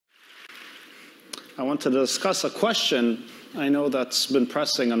I want to discuss a question I know that's been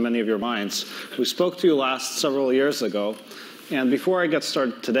pressing on many of your minds. We spoke to you last several years ago, and before I get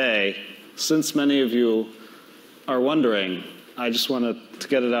started today, since many of you are wondering, I just wanted to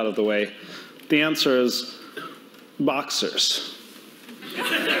get it out of the way. The answer is boxers.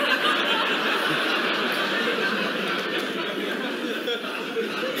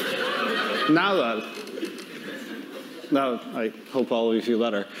 Now I hope all of you feel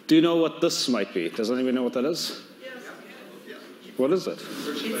better. Do you know what this might be? Does anybody know what that is? Yes. What is it?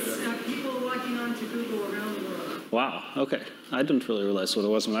 It's people logging on to Google around the world. Wow, okay. I didn't really realize what it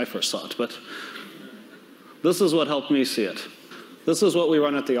was when I first saw it, but this is what helped me see it. This is what we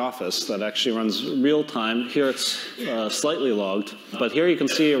run at the office that actually runs real time. Here it's slightly logged, but here you can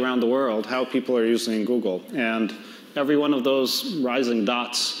see around the world how people are using Google. And every one of those rising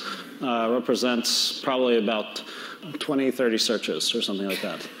dots represents probably about 20, 30 searches or something like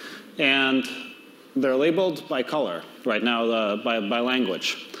that. And they're labeled by color right now, by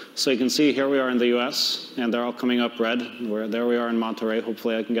language. So you can see here we are in the US, and they're all coming up red. There we are in Monterey.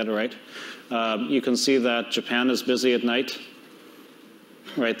 Hopefully I can get it right. You can see that Japan is busy at night,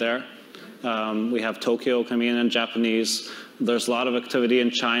 right there. We have Tokyo coming in Japanese. There's a lot of activity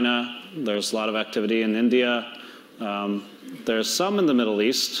in China. There's a lot of activity in India. There's some in the Middle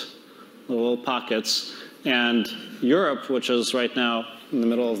East, little pockets. And Europe, which is right now in the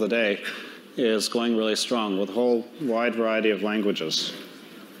middle of the day, is going really strong with a whole wide variety of languages.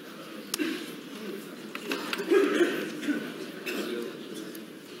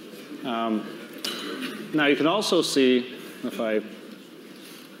 Now you can also see, if I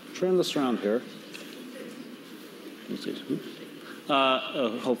turn this around here,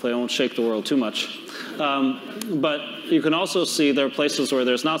 hopefully I won't shake the world too much. But you can also see there are places where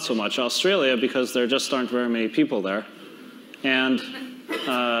there's not so much. Australia, because there just aren't very many people there. And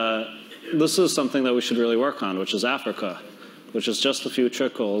this is something that we should really work on, which is Africa, which is just a few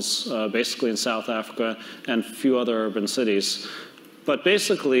trickles, basically in South Africa and a few other urban cities. But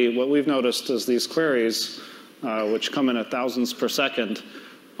basically, what we've noticed is these queries, which come in at thousands per second,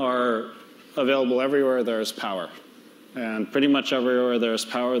 are available everywhere there is power. And pretty much everywhere there is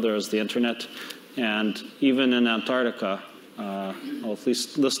power, there is the internet. And even in Antarctica, well, at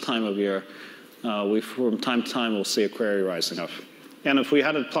least this time of year, from time to time we'll see a query rising up. And if we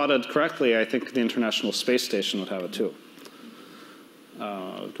had it plotted correctly, I think the International Space Station would have it too.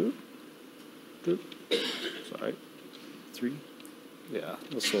 Sorry. 3. Yeah,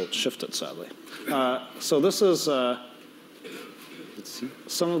 this will shift it, sadly. So this is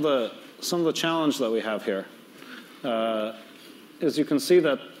some of the challenge that we have here. Is you can see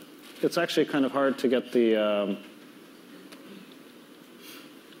that it's actually kind of hard to get the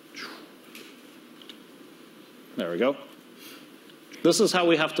there we go. This is how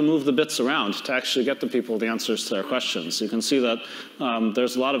we have to move the bits around to actually get the people the answers to their questions. You can see that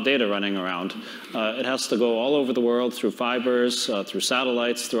there's a lot of data running around. It has to go all over the world through fibers, through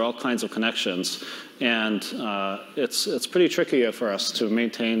satellites, through all kinds of connections. And it's pretty tricky for us to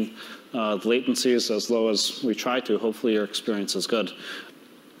maintain the latencies as low as we try to. Hopefully your experience is good.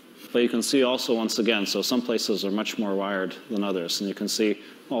 But you can see also, once again, so some places are much more wired than others. And you can see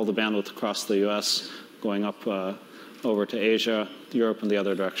all the bandwidth across the US going up over to Asia, Europe, and the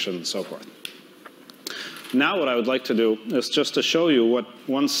other direction, and so forth. Now what I would like to do is just to show you what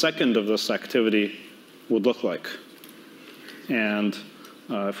 1 second of this activity would look like. And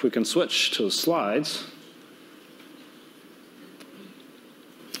if we can switch to the slides.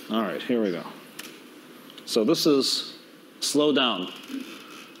 All right, here we go. So this is slow down.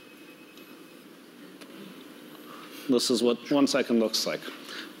 This is what 1 second looks like.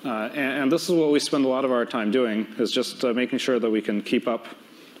 And this is what we spend a lot of our time doing, is just making sure that we can keep up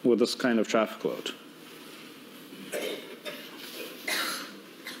with this kind of traffic load.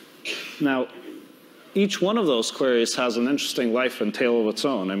 Now, each one of those queries has an interesting life and tale of its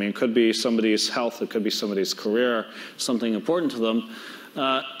own. I mean, it could be somebody's health, it could be somebody's career, something important to them.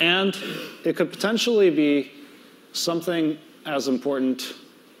 And it could potentially be something as important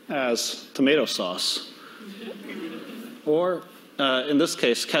as tomato sauce, or in this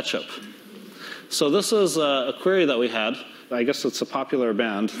case, ketchup. So this is a query that we had. I guess it's a popular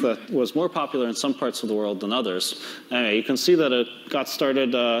band that was more popular in some parts of the world than others. Anyway, you can see that it got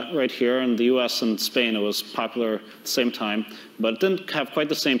started right here in the US and Spain. It was popular at the same time, but it didn't have quite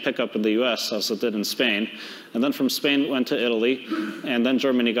the same pickup in the US as it did in Spain. And then from Spain it went to Italy, and then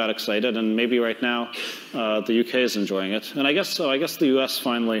Germany got excited, and maybe right now the UK is enjoying it. And I guess the US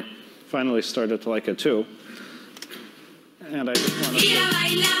finally started to like it too. And I just want to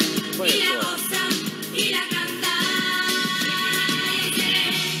play it for you.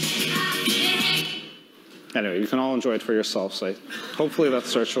 anyway, you can all enjoy it for yourselves. So hopefully that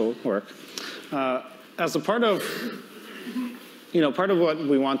search will work. As a part of, part of what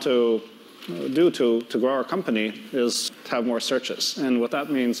we want to do to grow our company is to have more searches. And what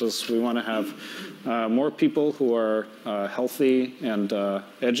that means is we want to have more people who are healthy and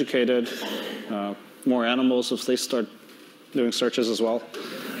educated, more animals if they start doing searches as well.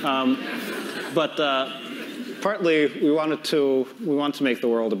 But partly we want to make the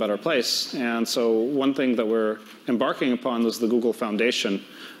world a better place. And so one thing that we're embarking upon is the Google Foundation,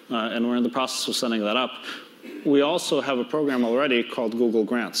 and we're in the process of setting that up. We also have a program already called Google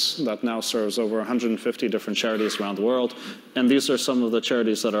Grants that now serves over 150 different charities around the world. And these are some of the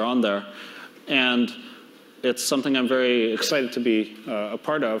charities that are on there. And it's something I'm very excited to be a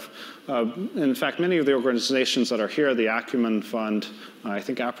part of. In fact, many of the organizations that are here, the Acumen Fund, I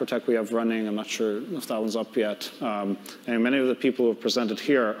think APROTEC we have running, I'm not sure if that one's up yet, and many of the people who have presented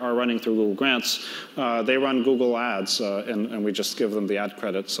here are running through Google Grants. They run Google Ads, and we just give them the ad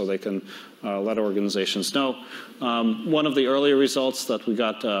credit so they can let organizations know. One of the earlier results that we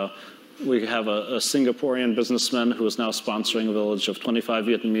got, we have a Singaporean businessman who is now sponsoring a village of 25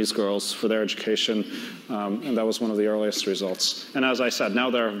 Vietnamese girls for their education, and that was one of the earliest results. And as I said, now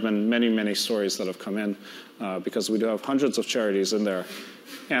there have been many, many stories that have come in because we do have hundreds of charities in there,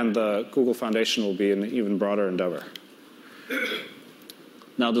 and the Google Foundation will be an even broader endeavor.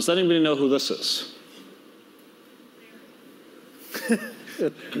 Now, does anybody know who this is?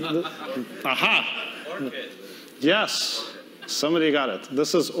 Aha! Orchid. Yes. Somebody got it.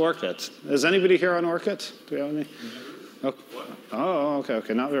 This is Orchid. Is anybody here on Orchid? Do we have any? Oh,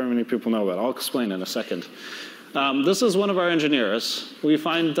 okay. Not very many people know about it. I'll explain in a second. This is one of our engineers. We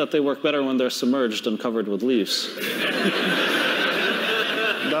find that they work better when they're submerged and covered with leaves.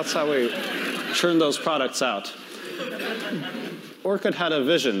 That's how we churn those products out. Orchid had a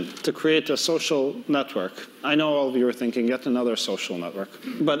vision to create a social network. I know all of you are thinking, yet another social network.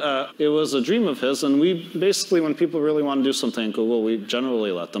 But it was a dream of his, and we basically, when people really want to do something at Google, we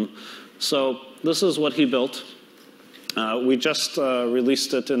generally let them. So this is what he built. We just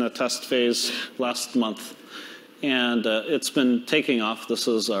released it in a test phase last month, and it's been taking off. This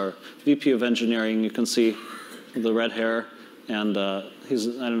is our VP of engineering. You can see the red hair, and I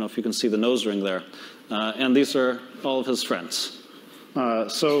don't know if you can see the nose ring there. And these are all of his friends.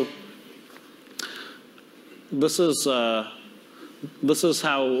 So this is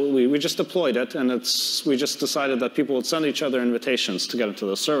how we just deployed it, and we just decided that people would send each other invitations to get into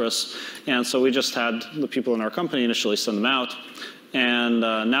the service. And so we just had the people in our company initially send them out. And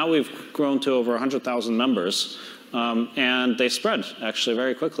now we've grown to over 100,000 members. And they spread, actually,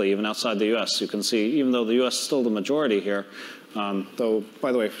 very quickly, even outside the US. You can see, even though the US is still the majority here, though,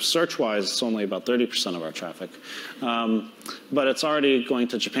 by the way, search-wise, it's only about 30% of our traffic. But it's already going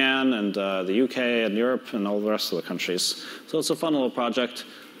to Japan and the UK and Europe and all the rest of the countries. So it's a fun little project.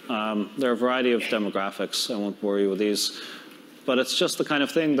 There are a variety of demographics. I won't bore you with these. But it's just the kind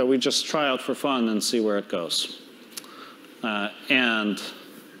of thing that we just try out for fun and see where it goes.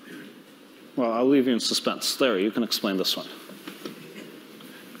 Well, I'll leave you in suspense. Larry, you can explain this one.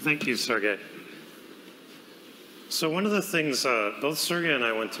 Thank you, Sergey. So one of the things, both Sergey and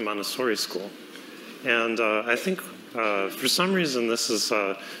I went to Montessori school. And I think for some reason this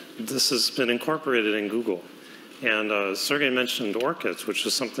has been incorporated in Google. And Sergey mentioned ORCID, which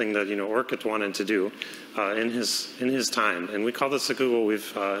is something that ORCID wanted to do in his time. And we call this at Google,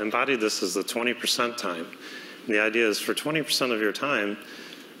 we've embodied this as the 20% time. And the idea is for 20% of your time,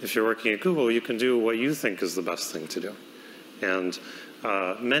 if you're working at Google, you can do what you think is the best thing to do. And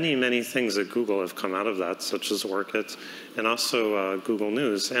many, many things at Google have come out of that, such as ORCID and also Google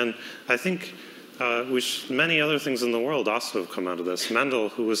News. And I think many other things in the world also have come out of this. Mendel,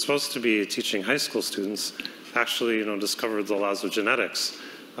 who was supposed to be teaching high school students, actually discovered the laws of genetics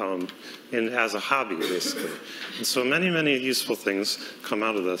as a hobby, basically. And so many, many useful things come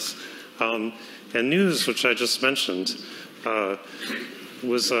out of this. And News, which I just mentioned,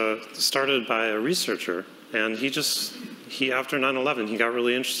 was started by a researcher, and after 9/11, he got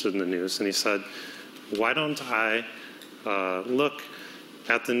really interested in the news, and he said, why don't I look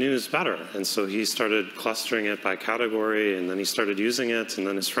at the news better? And so he started clustering it by category, and then he started using it, and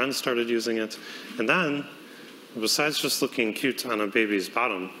then his friends started using it. And then, besides just looking cute on a baby's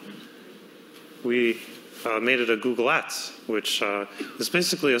bottom, we made it a Googleette, which is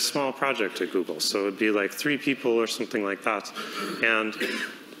basically a small project at Google. So it would be like 3 people or something like that. And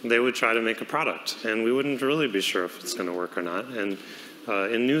they would try to make a product. And we wouldn't really be sure if it's going to work or not. And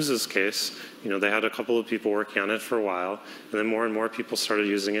in News's case, they had a couple of people working on it for a while. And then more and more people started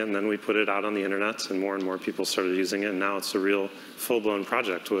using it. And then we put it out on the internet. And more people started using it. And now it's a real full-blown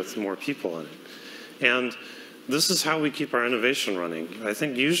project with more people in it. And this is how we keep our innovation running. I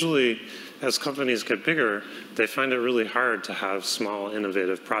think usually as companies get bigger, they find it really hard to have small,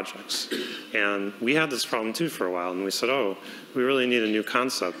 innovative projects. And we had this problem too for a while, and we said, oh, we really need a new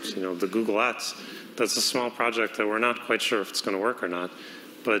concept, the Google Ads. That's a small project that we're not quite sure if it's going to work or not,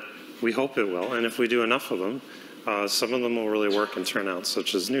 but we hope it will. And if we do enough of them, some of them will really work and turn out,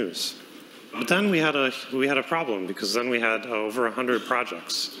 such as news. But then we had a problem, because then we had over 100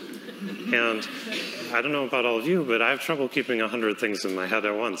 projects. And I don't know about all of you, but I have trouble keeping 100 things in my head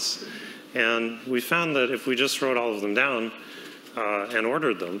at once. And we found that if we just wrote all of them down and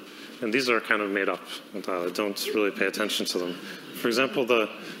ordered them, and these are kind of made up, don't really pay attention to them. For example, the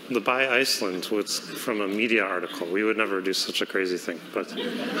Buy Iceland was from a media article. We would never do such a crazy thing. But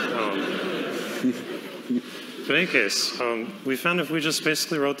in any case, we found if we just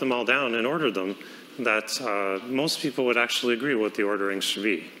basically wrote them all down and ordered them, that most people would actually agree what the ordering should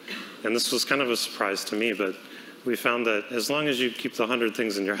be. And this was kind of a surprise to me, but we found that as long as you keep the 100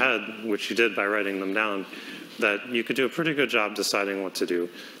 things in your head, which you did by writing them down, that you could do a pretty good job deciding what to do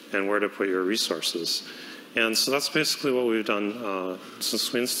and where to put your resources. And so that's basically what we've done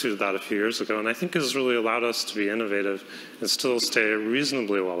since we instituted that a few years ago, and I think has really allowed us to be innovative and still stay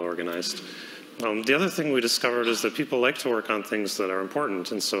reasonably well organized. The other thing we discovered is that people like to work on things that are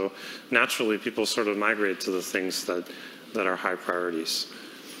important, and so naturally people sort of migrate to the things that are high priorities.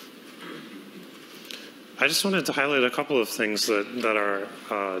 I just wanted to highlight a couple of things that are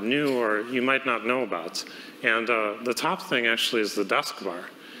new or you might not know about. And the top thing actually is the desk bar.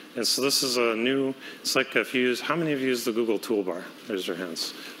 And so this is a new, it's like if you use, how many of you use the Google toolbar? Raise your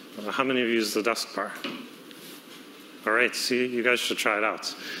hands. How many of you use the desk bar? All right, see, you guys should try it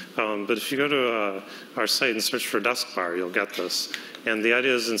out. But if you go to our site and search for desk bar, you'll get this. And the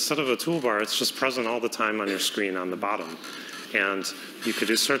idea is instead of a toolbar, it's just present all the time on your screen on the bottom. And you could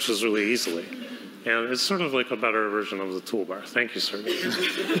do searches really easily. And it's sort of like a better version of the toolbar. Thank you, Sergey.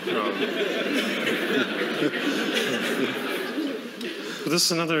 This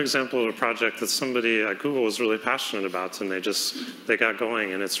is another example of a project that somebody at Google was really passionate about, and they got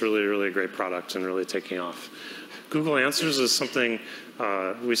going, and it's really, really a great product and really taking off. Google Answers is something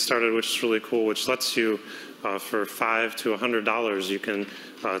we started, which is really cool, which lets you, for $5 to $100, you can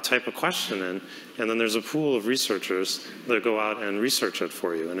type a question in, and then there's a pool of researchers that go out and research it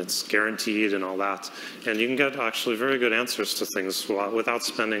for you, and it's guaranteed and all that. And you can get actually very good answers to things without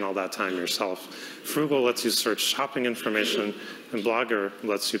spending all that time yourself. Frugal lets you search shopping information, and Blogger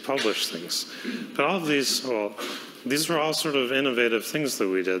lets you publish things. But all of these, well, these were all sort of innovative things that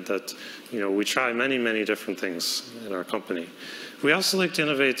we did that, we try many, many different things in our company. We also like to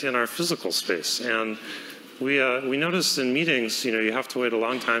innovate in our physical space, and we noticed in meetings, you have to wait a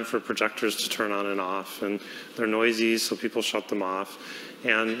long time for projectors to turn on and off, and they're noisy, so people shut them off.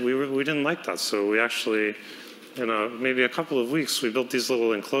 And we didn't like that, so we actually, in maybe a couple of weeks, we built these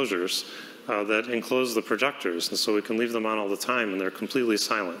little enclosures that enclose the projectors, and so we can leave them on all the time, and they're completely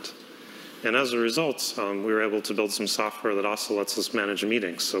silent. And as a result, we were able to build some software that also lets us manage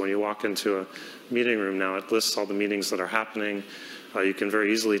meetings. So when you walk into a meeting room now, it lists all the meetings that are happening. You can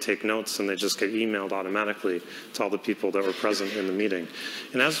very easily take notes, and they just get emailed automatically to all the people that were present in the meeting.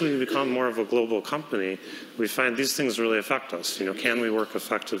 And as we become more of a global company, we find these things really affect us. Can we work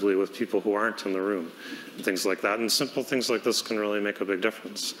effectively with people who aren't in the room? And things like that. And simple things like this can really make a big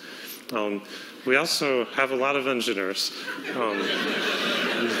difference. We also have a lot of engineers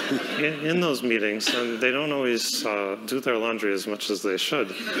in those meetings, and they don't always do their laundry as much as they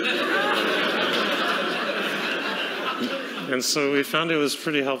should. And so we found it was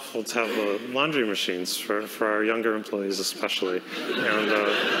pretty helpful to have laundry machines for our younger employees especially.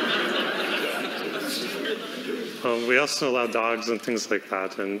 And we also allow dogs and things like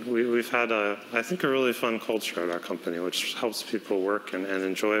that. And we've had, I think, a really fun culture at our company, which helps people work and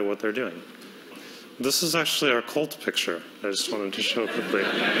enjoy what they're doing. This is actually our cult picture. I just wanted to show quickly.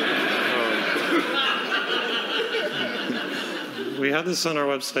 We had this on our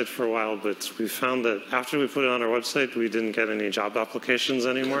website for a while, but we found that after we put it on our website, we didn't get any job applications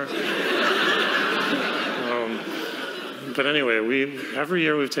anymore. But anyway, every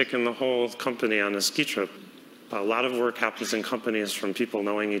year we've taken the whole company on a ski trip. A lot of work happens in companies from people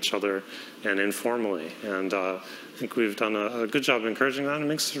knowing each other and informally. And I think we've done a good job encouraging that. And it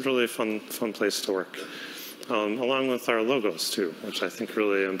makes it a really fun place to work. Along with our logos, too, which I think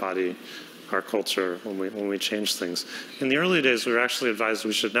really embody our culture when we change things. In the early days, we were actually advised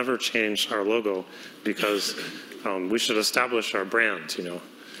we should never change our logo because we should establish our brand,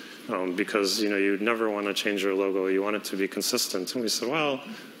 because you'd never want to change your logo. You want it to be consistent. And we said, well,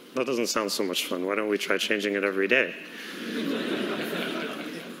 that doesn't sound so much fun. Why don't we try changing it every day?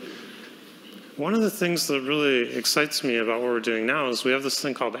 one of the things that really excites me about what we're doing now is we have this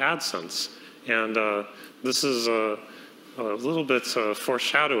thing called AdSense. And this is a little bit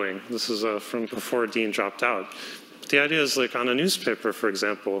foreshadowing. This is from before Dean dropped out. The idea is, like on a newspaper, for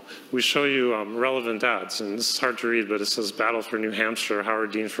example, we show you relevant ads. And this is hard to read, but it says Battle for New Hampshire,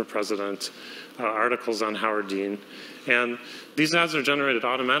 Howard Dean for President, articles on Howard Dean. And these ads are generated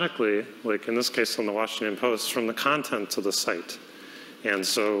automatically, like in this case on the Washington Post, from the content of the site. And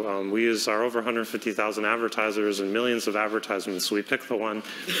so we use our over 150,000 advertisers and millions of advertisements. So we pick the one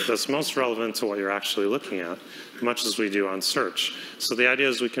that's most relevant to what you're actually looking at, much as we do on search. So the idea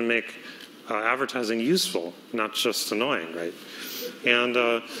is we can make advertising useful, not just annoying, right? And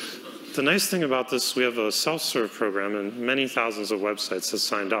the nice thing about this, we have a self-serve program, and many thousands of websites have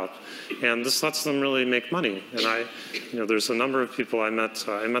signed up. And this lets them really make money. And there's a number of people I met.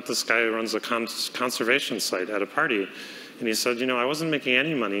 I met this guy who runs a conservation site at a party. And he said, I wasn't making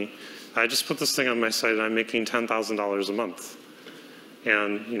any money. I just put this thing on my site, and I'm making $10,000 a month.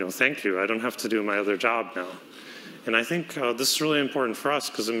 And, thank you. I don't have to do my other job now. And I think this is really important for us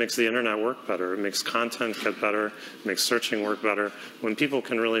because it makes the internet work better. It makes content get better. It makes searching work better when people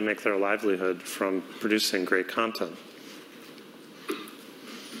can really make their livelihood from producing great content.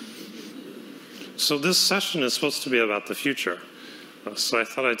 So this session is supposed to be about the future. So I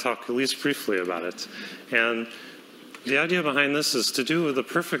thought I'd talk at least briefly about it. And the idea behind this is to do the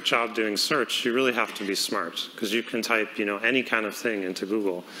perfect job doing search, you really have to be smart because you can type, any kind of thing into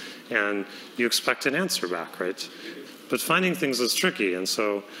Google and you expect an answer back, right? But finding things is tricky, and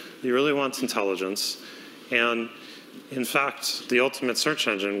so you really want intelligence. And in fact, the ultimate search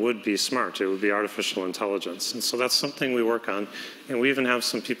engine would be smart. It would be artificial intelligence. And so that's something we work on. And we even have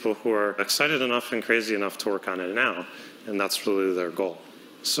some people who are excited enough and crazy enough to work on it now. And that's really their goal.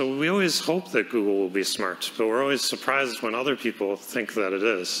 So we always hope that Google will be smart, but we're always surprised when other people think that it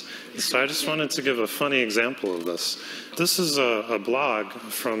is. So I just wanted to give a funny example of this. This is a blog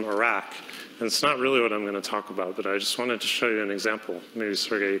from Iraq, and it's not really what I'm going to talk about, but I just wanted to show you an example. Maybe,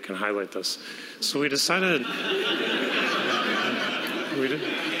 Sergey, you can highlight this. So we decided...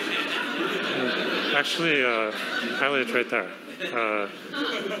 Actually, highlight it right there.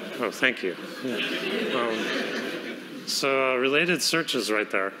 Oh, thank you. Yeah. So related searches right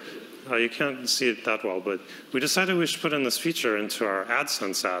there. You can't see it that well, but we decided we should put in this feature into our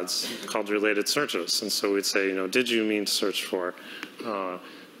AdSense ads called related searches. And so we'd say, did you mean to search for,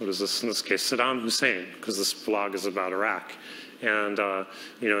 what is this in this case, Saddam Hussein, because this blog is about Iraq. And,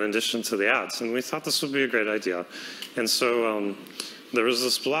 in addition to the ads. And we thought this would be a great idea. And so there was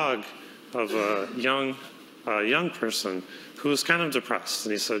this blog of a young person who was kind of depressed.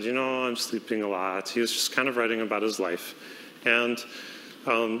 And he said, I'm sleeping a lot. He was just kind of writing about his life. And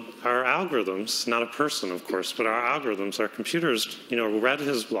our algorithms, not a person, of course, but our algorithms, our computers, read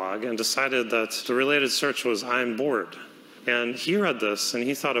his blog and decided that the related search was, I'm bored. And he read this, and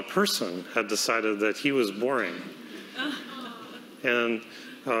he thought a person had decided that he was boring. And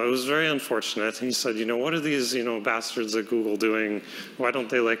it was very unfortunate. And he said, what are these, bastards at Google doing? Why don't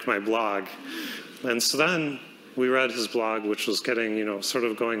they like my blog? And so then we read his blog, which was getting, sort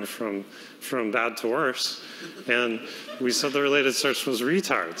of going from bad to worse. And we said the related search was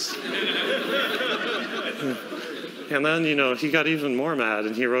retards. And then, he got even more mad,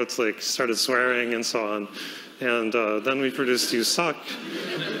 and he wrote, started swearing and so on. And then we produced You Suck.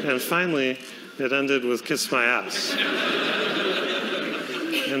 And finally, it ended with Kiss My Ass.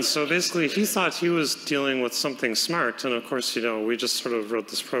 And so basically, he thought he was dealing with something smart. And of course, we just sort of wrote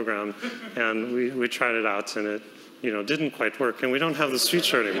this program, and we tried it out, and it, didn't quite work. And we don't have this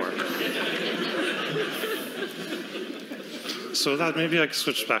feature anymore. So with that, maybe I can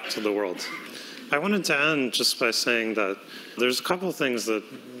switch back to the world. I wanted to end just by saying that there's a couple of things that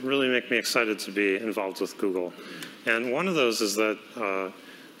really make me excited to be involved with Google. And one of those is that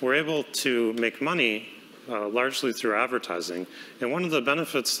we're able to make money largely through advertising. And one of the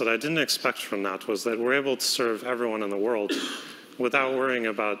benefits that I didn't expect from that was that we're able to serve everyone in the world without worrying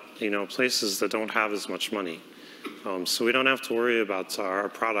about places that don't have as much money. So we don't have to worry about our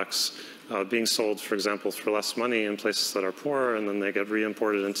products being sold, for example, for less money in places that are poor, and then they get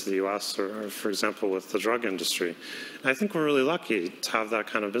re-imported into the US, or for example, with the drug industry. And I think we're really lucky to have that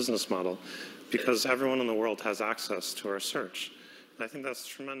kind of business model because everyone in the world has access to our search. And I think that's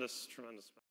tremendous, tremendous.